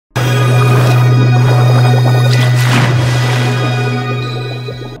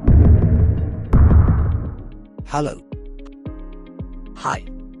Hello. Hi.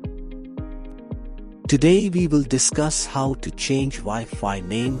 Today we will discuss how to change Wi-Fi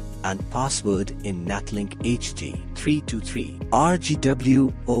name and password in Netlink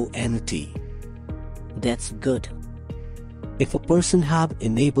HG323RGW ONT. That's good. If a person have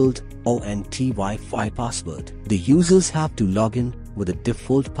enabled ONT Wi-Fi password, the users have to log in with a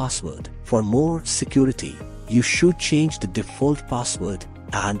default password. For more security, you should change the default password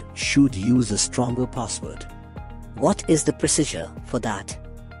and should use a stronger password. What is the procedure for that?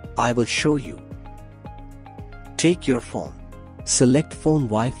 I will show you. Take your phone, select phone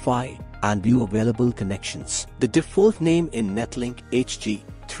Wi-Fi and view available connections. The default name in Netlink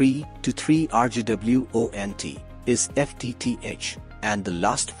HG323RGW ONT is FTTH and the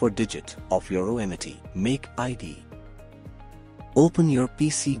last 4 digit of your ONT. Make ID. Open your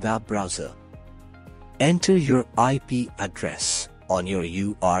PC web browser. Enter your IP address on your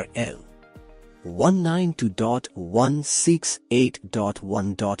URL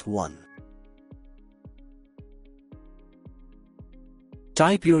 192.168.1.1.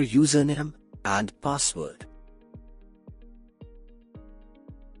 Type your username and password.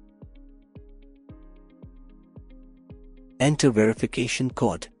 Enter verification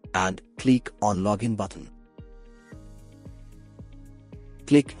code and click on Login button.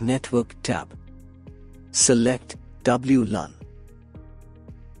 Click Network tab. Select WLAN.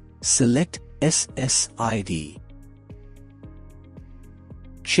 Select SSID.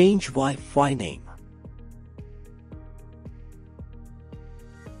 Change Wi-Fi name.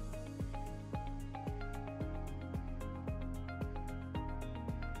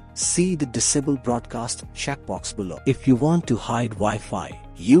 See the Disable Broadcast checkbox below. If you want to hide Wi-Fi,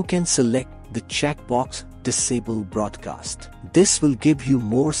 you can select the checkbox Disable Broadcast. This will give you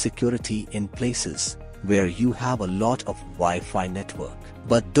more security in places where you have a lot of Wi-Fi network.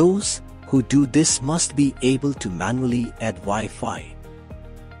 But those who do this must be able to manually add Wi-Fi.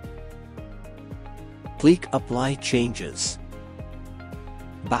 Click Apply Changes.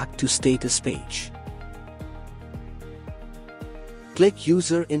 Back to status page. Click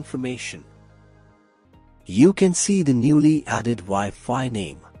User Information. You can see the newly added Wi-Fi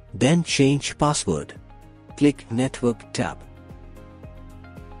name. Then change password. Click Network tab.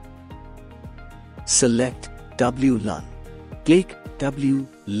 Select WLAN. Click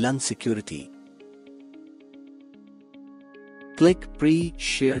WLAN Security. Click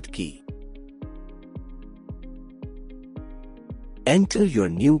Pre-Shared Key. Enter your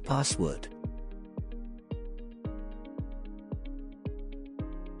new password.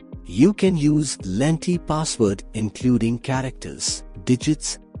 You can use lengthy password including characters,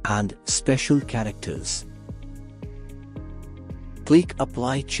 digits, and special characters. Click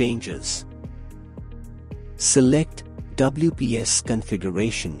Apply Changes. Select WPS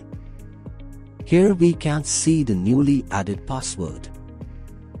Configuration. Here we can see the newly added password.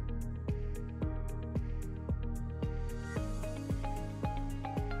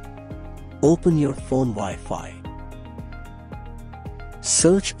 Open your phone Wi-Fi.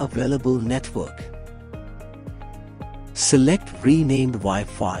 Search available network. Select Renamed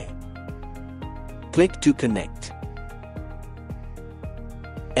Wi-Fi. Click to connect.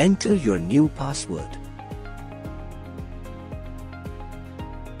 Enter your new password.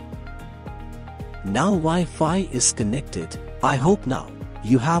 Now Wi-Fi is connected. I hope now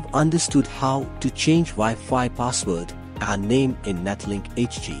you have understood how to change Wi-Fi password and name in Netlink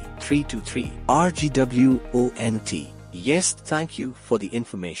HG323RGW ONT. Yes, thank you for the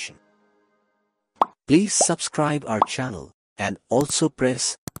information. Please subscribe our channel and also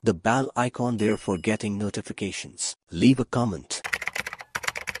press the bell icon there for getting notifications. Leave a comment.